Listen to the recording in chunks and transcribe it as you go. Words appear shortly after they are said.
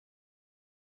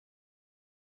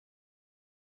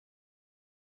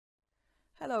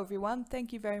Hello everyone,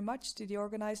 thank you very much to the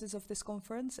organizers of this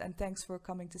conference and thanks for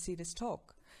coming to see this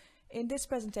talk. In this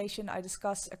presentation I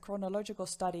discuss a chronological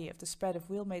study of the spread of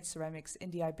wheel-made ceramics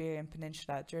in the Iberian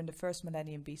Peninsula during the first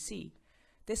millennium BC.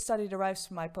 This study derives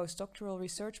from my postdoctoral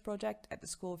research project at the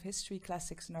School of History,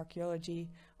 Classics and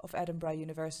Archaeology of Edinburgh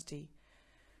University.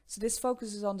 So this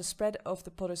focuses on the spread of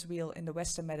the potter's wheel in the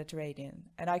Western Mediterranean,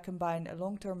 and I combine a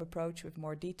long-term approach with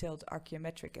more detailed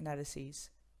archaeometric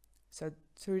analyses. So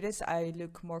through this I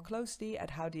look more closely at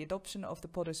how the adoption of the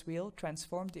potter's wheel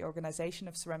transformed the organization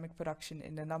of ceramic production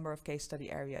in a number of case study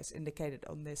areas indicated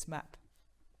on this map.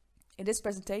 In this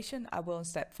presentation I will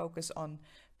instead focus on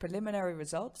preliminary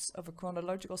results of a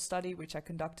chronological study which I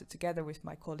conducted together with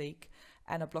my colleague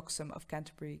Anna Bloxham of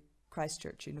Canterbury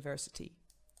Christchurch University.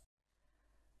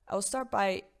 I will start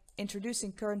by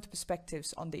introducing current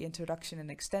perspectives on the introduction and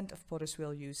extent of potter's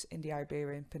wheel use in the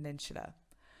Iberian Peninsula.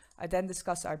 I then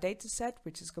discuss our dataset,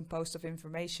 which is composed of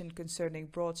information concerning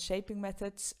broad shaping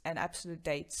methods and absolute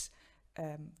dates,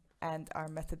 and our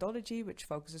methodology, which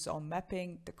focuses on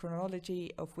mapping the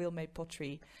chronology of wheel-made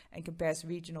pottery and compares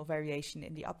regional variation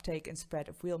in the uptake and spread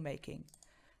of wheel making.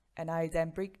 And I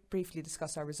then briefly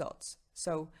discuss our results.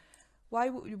 So, why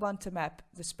would we want to map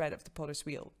the spread of the potter's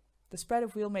wheel? The spread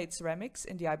of wheel-made ceramics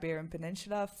in the Iberian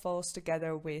Peninsula falls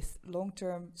together with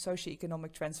long-term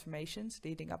socio-economic transformations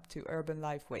leading up to urban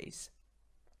lifeways.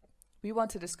 We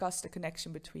want to discuss the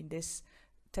connection between this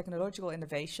technological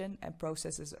innovation and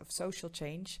processes of social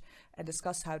change and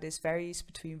discuss how this varies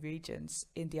between regions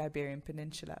in the Iberian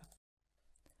Peninsula.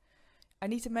 I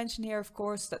need to mention here, of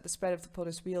course, that the spread of the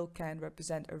potter's wheel can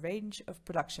represent a range of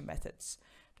production methods.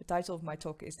 The title of my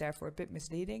talk is therefore a bit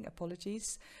misleading,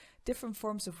 apologies. Different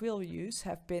forms of wheel use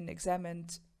have been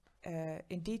examined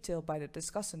in detail by the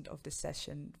discussant of this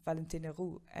session, Valentine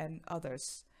Roux, and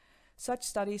others. Such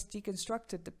studies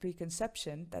deconstructed the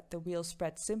preconception that the wheel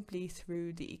spread simply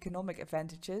through the economic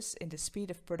advantages in the speed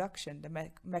of production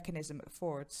the mechanism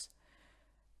affords.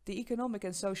 The economic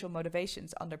and social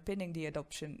motivations underpinning the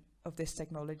adoption of this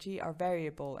technology are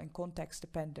variable and context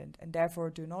dependent and therefore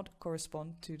do not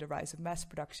correspond to the rise of mass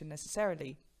production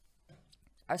necessarily.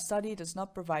 Our study does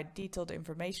not provide detailed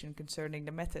information concerning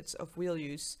the methods of wheel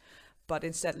use, but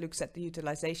instead looks at the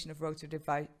utilization of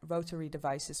rotary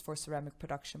devices for ceramic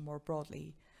production more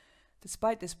broadly.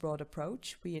 Despite this broad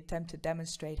approach, we attempt to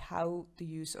demonstrate how the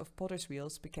use of potter's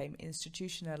wheels became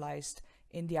institutionalized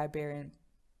in the Iberian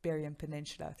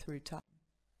Peninsula through time.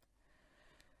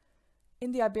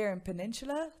 In the Iberian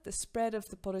Peninsula, the spread of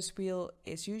the potter's wheel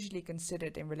is usually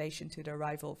considered in relation to the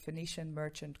arrival of Phoenician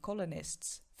merchant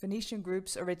colonists. Phoenician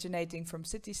groups originating from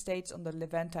city-states on the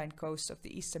Levantine coast of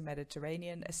the eastern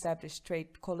Mediterranean established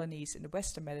trade colonies in the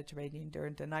western Mediterranean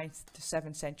during the 9th to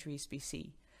 7th centuries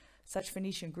BC. Such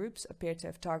Phoenician groups appear to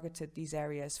have targeted these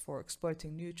areas for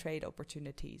exploiting new trade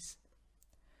opportunities.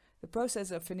 The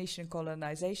process of Phoenician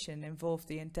colonization involved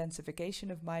the intensification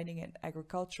of mining and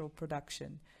agricultural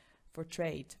production for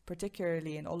trade,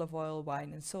 particularly in olive oil,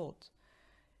 wine and salt.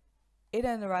 In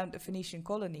and around the Phoenician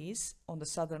colonies on the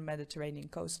southern Mediterranean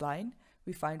coastline,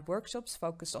 we find workshops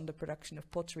focused on the production of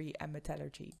pottery and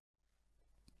metallurgy.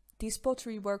 These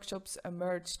pottery workshops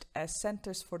emerged as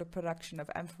centers for the production of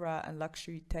amphora and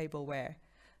luxury tableware.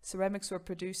 Ceramics were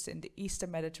produced in the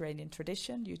Eastern Mediterranean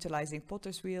tradition, utilizing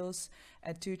potter's wheels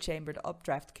and two-chambered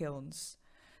updraft kilns.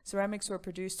 Ceramics were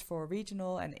produced for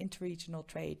regional and interregional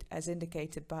trade, as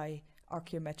indicated by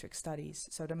archaeometric studies.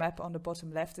 So the map on the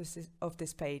bottom left of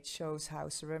this page shows how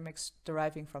ceramics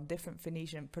deriving from different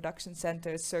Phoenician production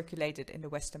centers circulated in the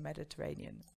Western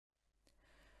Mediterranean.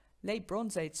 Late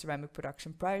Bronze Age ceramic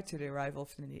production prior to the arrival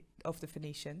of the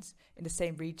Phoenicians in the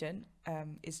same region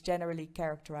is generally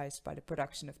characterized by the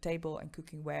production of table and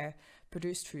cooking ware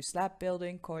produced through slab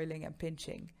building, coiling and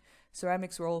pinching.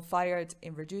 Ceramics were all fired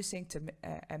in reducing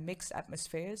and mixed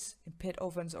atmospheres in pit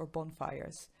ovens or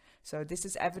bonfires. So this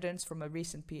is evidence from a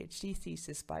recent PhD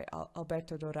thesis by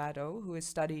Alberto Dorado, who has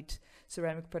studied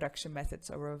ceramic production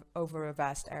methods over a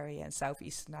vast area in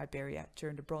southeastern Iberia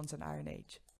during the Bronze and Iron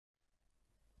Age.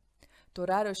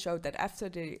 Dorado showed that after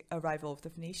the arrival of the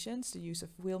Phoenicians, the use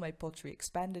of wheel-made pottery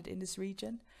expanded in this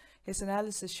region. His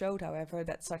analysis showed, however,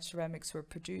 that such ceramics were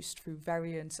produced through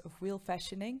variants of wheel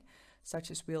fashioning,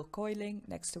 such as wheel coiling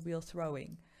next to wheel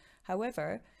throwing.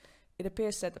 However, it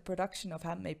appears that the production of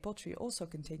handmade pottery also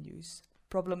continues.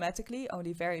 Problematically,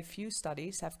 only very few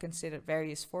studies have considered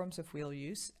various forms of wheel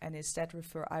use and instead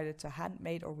refer either to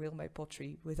handmade or wheel-made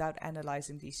pottery without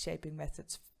analyzing these shaping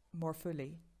methods more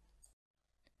fully.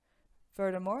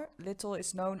 Furthermore, little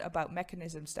is known about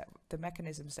the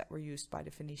mechanisms that were used by the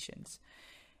Phoenicians.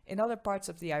 In other parts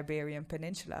of the Iberian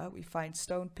Peninsula, we find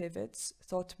stone pivots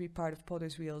thought to be part of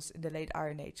potter's wheels in the late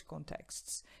Iron Age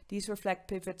contexts. These reflect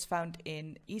pivots found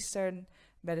in the Eastern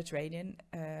Mediterranean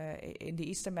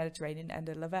and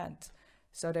the Levant,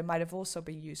 so they might have also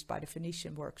been used by the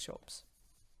Phoenician workshops.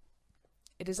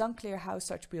 It is unclear how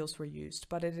such wheels were used,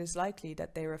 but it is likely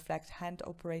that they reflect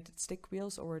hand-operated stick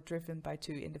wheels or were driven by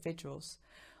two individuals.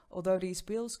 Although these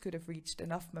wheels could have reached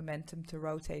enough momentum to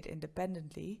rotate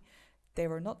independently, they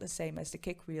were not the same as the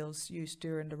kick wheels used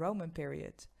during the Roman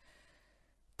period.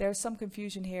 There is some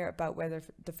confusion here about whether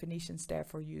the Phoenicians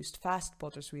therefore used fast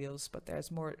potter's wheels, but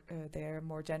they are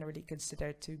more generally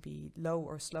considered to be low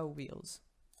or slow wheels.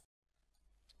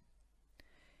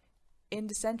 In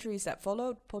the centuries that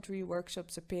followed, pottery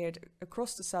workshops appeared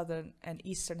across the southern and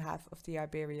eastern half of the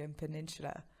Iberian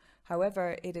Peninsula.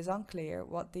 However, it is unclear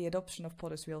what the adoption of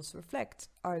potter's wheels reflect.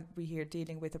 Are we here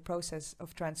dealing with a process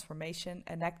of transformation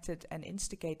enacted and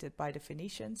instigated by the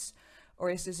Phoenicians, or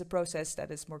is this a process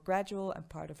that is more gradual and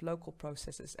part of local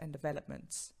processes and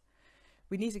developments?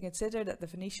 We need to consider that the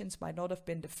Phoenicians might not have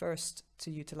been the first to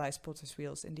utilize potter's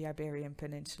wheels in the Iberian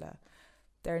Peninsula.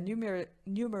 There are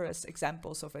numerous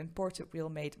examples of imported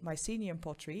wheel-made Mycenaean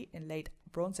pottery in late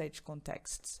Bronze Age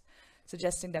contexts,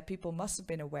 suggesting that people must have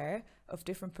been aware of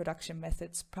different production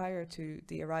methods prior to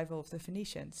the arrival of the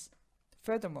Phoenicians.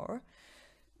 Furthermore,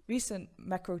 recent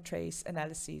macro-trace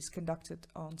analyses conducted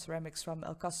on ceramics from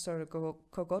El Castro de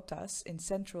Cogotas in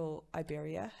central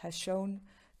Iberia has shown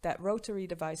that rotary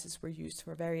devices were used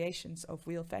for variations of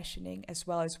wheel fashioning as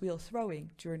well as wheel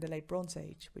throwing during the late Bronze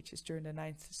Age, which is during the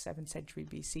 9th to 7th century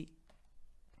BC.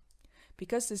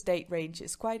 Because this date range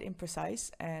is quite imprecise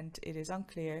and it is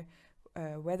unclear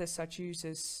whether such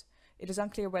uses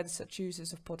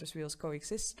of potter's wheels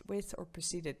coexist with or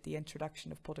preceded the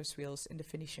introduction of potter's wheels in the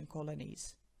Phoenician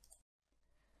colonies.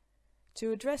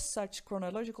 To address such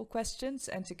chronological questions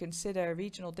and to consider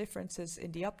regional differences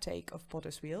in the uptake of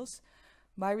potter's wheels,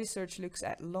 my research looks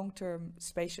at long-term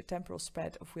spatio-temporal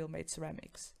spread of wheel-made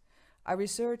ceramics. Our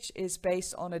research is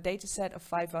based on a dataset of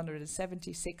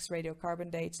 576 radiocarbon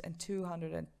dates and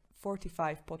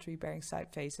 245 pottery-bearing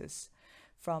site phases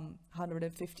from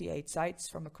 158 sites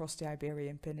from across the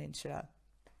Iberian Peninsula.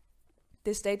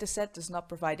 This dataset does not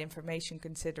provide information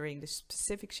considering the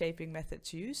specific shaping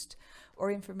methods used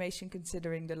or information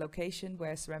considering the location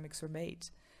where ceramics were made.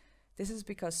 This is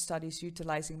because studies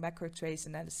utilizing macro-trace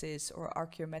analysis or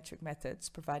archaeometric methods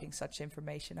providing such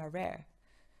information are rare.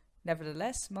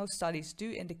 Nevertheless, most studies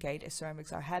do indicate if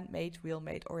ceramics are handmade,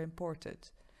 wheel-made or imported.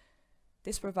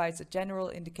 This provides a general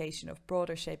indication of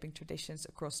broader shaping traditions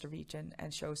across the region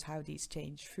and shows how these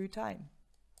change through time.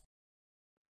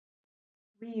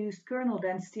 We used kernel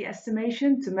density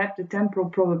estimation to map the temporal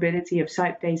probability of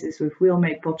site phases with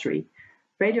wheel-made pottery.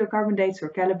 Radiocarbon dates were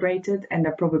calibrated and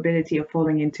their probability of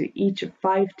falling into each of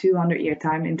 5 200-year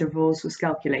time intervals was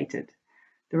calculated.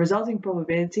 The resulting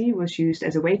probability was used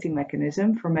as a weighting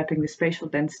mechanism for mapping the spatial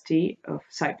density of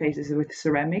site phases with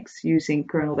ceramics using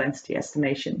kernel density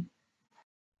estimation.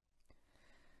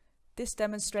 This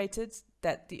demonstrated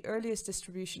that the earliest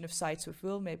distribution of sites with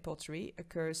wheel-made pottery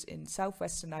occurs in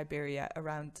southwestern Iberia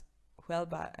around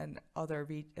Huelva and other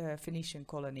Phoenician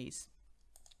colonies.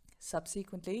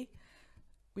 Subsequently,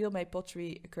 wheel-made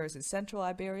pottery occurs in central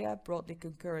Iberia, broadly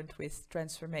concurrent with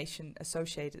transformation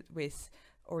associated with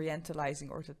orientalizing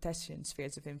Orthothesian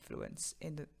spheres of influence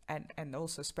and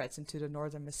also spreads into the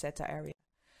northern Meseta area.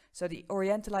 So the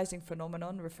orientalizing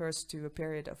phenomenon refers to a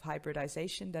period of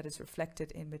hybridization that is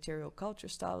reflected in material culture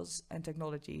styles and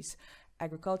technologies.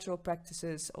 Agricultural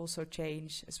practices also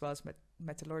change, as well as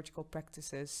metallurgical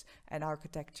practices and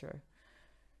architecture.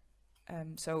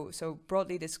 So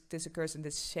broadly this occurs in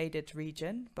this shaded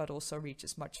region, but also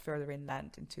reaches much further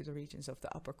inland into the regions of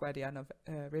the upper Guadiana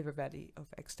river valley of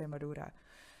Extremadura.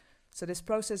 So this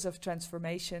process of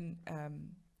transformation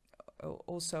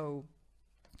also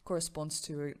corresponds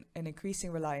to an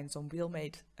increasing reliance on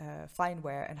wheel-made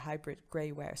fineware and hybrid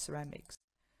greyware ceramics.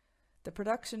 The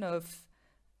production of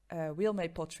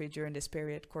wheel-made pottery during this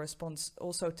period corresponds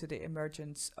also to the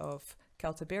emergence of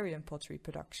Celtiberian pottery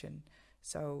production.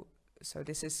 So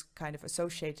this is kind of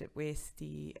associated with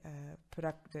the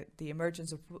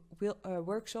emergence of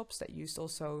workshops that used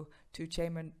also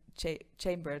chambered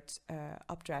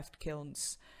updraft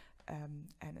kilns,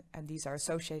 and these are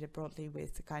associated broadly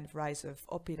with the kind of rise of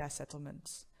Oppida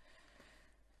settlements.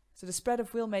 So the spread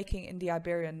of wheel making in the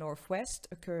Iberian Northwest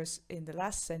occurs in the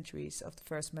last centuries of the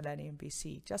first millennium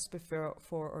BC, just before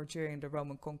or during the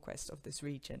Roman conquest of this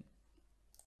region.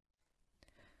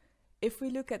 If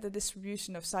we look at the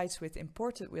distribution of sites with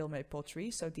imported wheel-made pottery,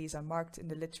 so these are marked in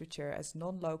the literature as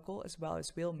non-local as well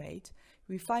as wheel-made,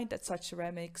 we find that such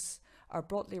ceramics are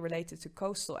broadly related to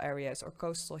coastal areas or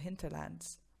coastal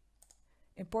hinterlands.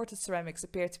 Imported ceramics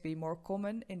appear to be more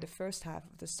common in the first half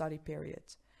of the study period.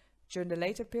 During the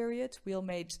later period,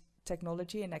 wheel-made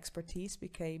technology and expertise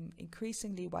became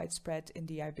increasingly widespread in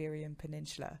the Iberian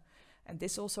Peninsula, and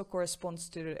this also corresponds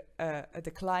to a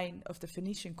decline of the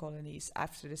Phoenician colonies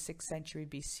after the 6th century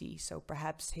BC. So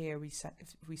perhaps here we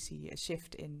see a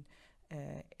shift in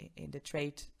the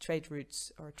trade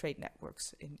routes or trade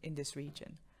networks in this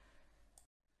region.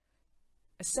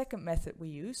 A second method we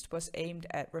used was aimed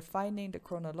at refining the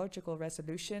chronological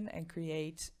resolution and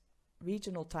create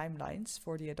regional timelines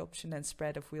for the adoption and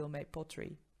spread of wheel-made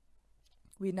pottery.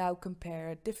 We now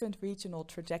compare different regional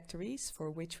trajectories for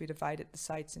which we divided the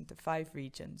sites into 5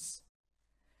 regions.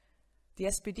 The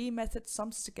SPD method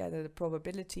sums together the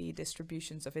probability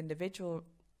distributions of individual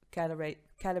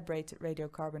calibrated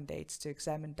radiocarbon dates to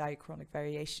examine diachronic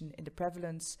variation in the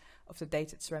prevalence of the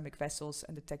dated ceramic vessels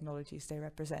and the technologies they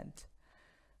represent.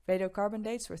 Radiocarbon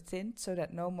dates were thinned so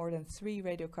that no more than 3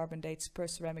 radiocarbon dates per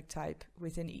ceramic type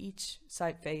within each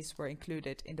site phase were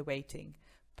included in the weighting,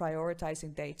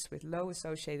 prioritizing dates with low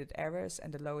associated errors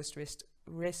and the lowest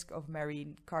risk of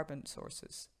marine carbon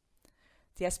sources.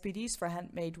 The SPDs for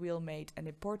handmade, wheel-made and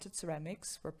imported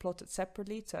ceramics were plotted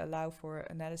separately to allow for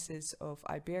analysis of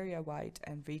Iberia-wide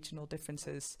and regional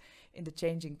differences in the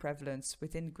changing prevalence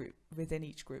within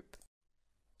each group.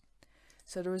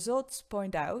 So the results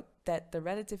point out that the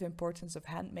relative importance of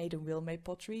handmade and wheel-made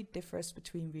pottery differs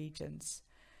between regions.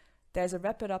 There's a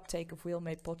rapid uptake of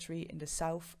wheel-made pottery in the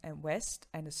south and west,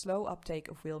 and a slow uptake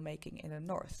of wheel-making in the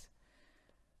north.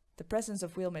 The presence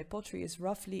of wheel-made pottery is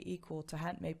roughly equal to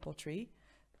handmade pottery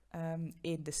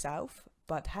in the south,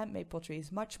 but handmade pottery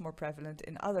is much more prevalent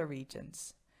in other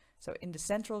regions. So in the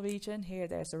central region, here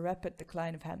there's a rapid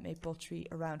decline of handmade pottery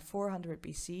around 400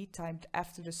 BC, timed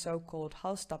after the so-called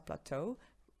Hallstatt Plateau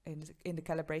in the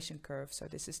calibration curve. So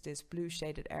this is this blue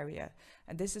shaded area.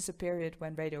 And this is a period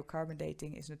when radiocarbon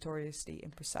dating is notoriously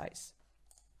imprecise.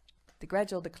 The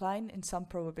gradual decline in some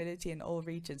probability in all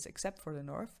regions except for the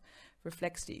north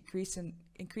reflects the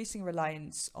increasing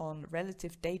reliance on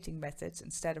relative dating methods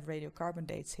instead of radiocarbon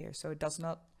dates here. So it does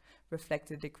not reflect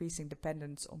the decreasing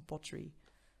dependence on pottery.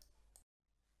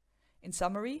 In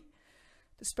summary,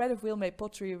 the spread of wheel-made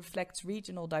pottery reflects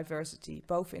regional diversity,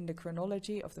 both in the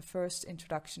chronology of the first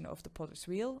introduction of the potter's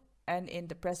wheel and in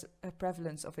the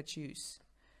prevalence of its use.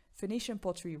 Phoenician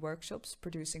pottery workshops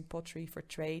producing pottery for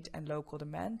trade and local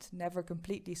demand never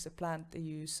completely supplant the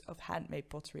use of handmade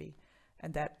pottery,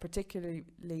 and that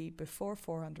particularly before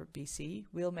 400 BC,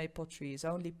 wheel-made pottery is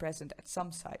only present at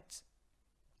some sites.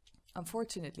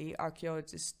 Unfortunately,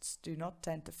 archaeologists do not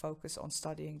tend to focus on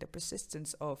studying the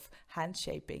persistence of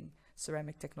hand-shaping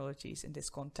ceramic technologies in this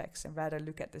context, and rather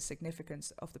look at the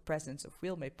significance of the presence of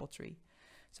wheel-made pottery.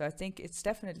 So I think it's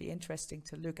definitely interesting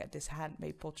to look at this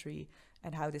handmade pottery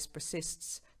and how this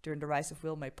persists during the rise of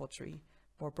wheel-made pottery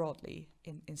more broadly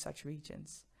in such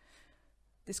regions.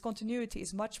 This continuity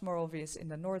is much more obvious in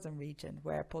the northern region,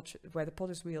 where the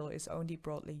potter's wheel is only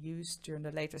broadly used during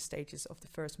the later stages of the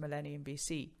first millennium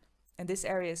BC. And this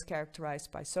area is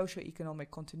characterized by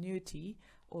socio-economic continuity,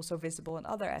 also visible in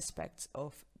other aspects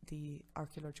of the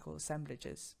archaeological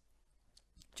assemblages.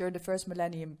 During the first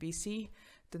millennium BC,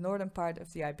 the northern part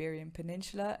of the Iberian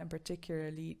Peninsula, and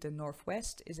particularly the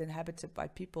northwest, is inhabited by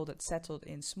people that settled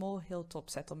in small hilltop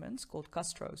settlements called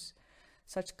castros.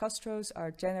 Such castros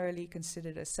are generally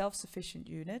considered as self-sufficient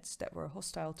units that were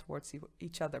hostile towards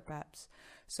each other, perhaps.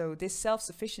 So this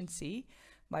self-sufficiency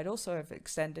might also have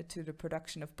extended to the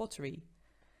production of pottery.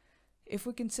 If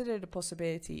we consider the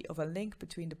possibility of a link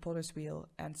between the potter's wheel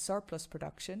and surplus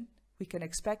production, we can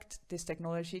expect this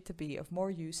technology to be of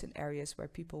more use in areas where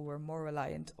people were more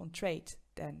reliant on trade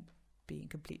than being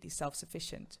completely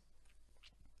self-sufficient.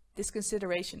 This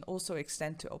consideration also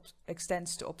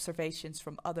extends to observations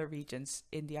from other regions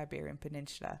in the Iberian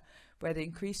Peninsula, where the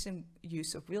increasing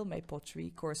use of wheel-made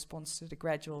pottery corresponds to the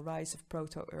gradual rise of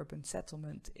proto-urban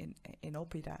settlement in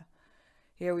Oppida.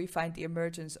 Here we find the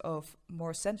emergence of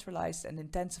more centralized and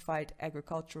intensified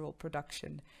agricultural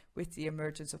production, with the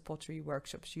emergence of pottery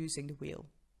workshops using the wheel.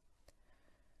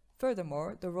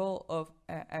 Furthermore, the role of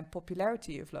and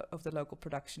popularity of the local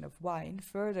production of wine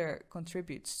further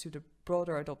contributes to the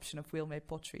broader adoption of wheel-made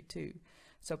pottery too.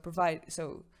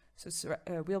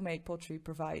 Wheel-made pottery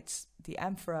provides the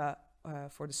amphora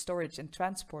for the storage and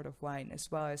transport of wine,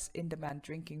 as well as in-demand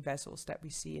drinking vessels that we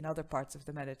see in other parts of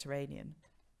the Mediterranean.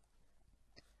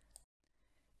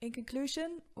 In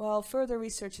conclusion, while further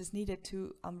research is needed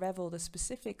to unravel the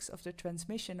specifics of the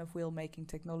transmission of wheel-making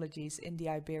technologies in the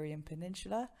Iberian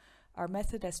Peninsula, our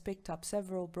method has picked up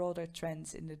several broader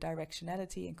trends in the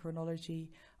directionality and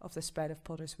chronology of the spread of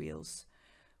potter's wheels.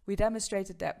 We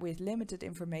demonstrated that with limited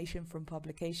information from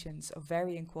publications of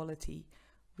varying quality,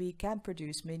 we can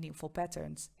produce meaningful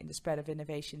patterns in the spread of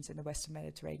innovations in the Western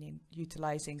Mediterranean,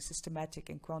 utilizing systematic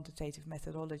and quantitative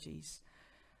methodologies.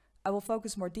 I will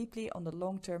focus more deeply on the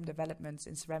long-term developments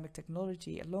in ceramic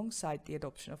technology alongside the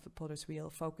adoption of the potter's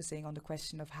wheel, focusing on the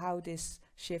question of how this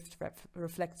shift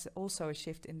reflects also a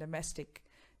shift in domestic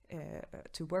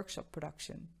to workshop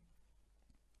production.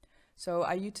 So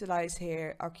I utilize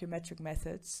here archaeometric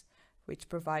methods, which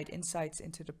provide insights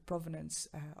into the provenance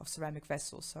of ceramic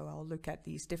vessels. So I'll look at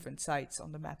these different sites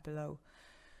on the map below.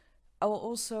 I will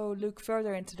also look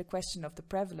further into the question of the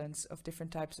prevalence of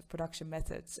different types of production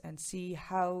methods and see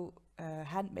how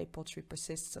handmade pottery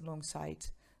persists alongside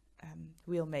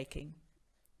wheel making.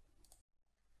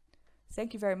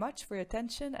 Thank you very much for your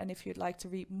attention, and if you'd like to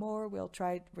read more, we're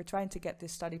trying to get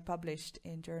this study published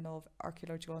in Journal of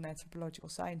Archaeological and Anthropological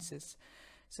Sciences.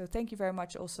 So thank you very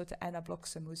much also to Anna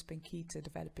Bloxham, who's been key to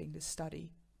developing this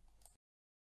study.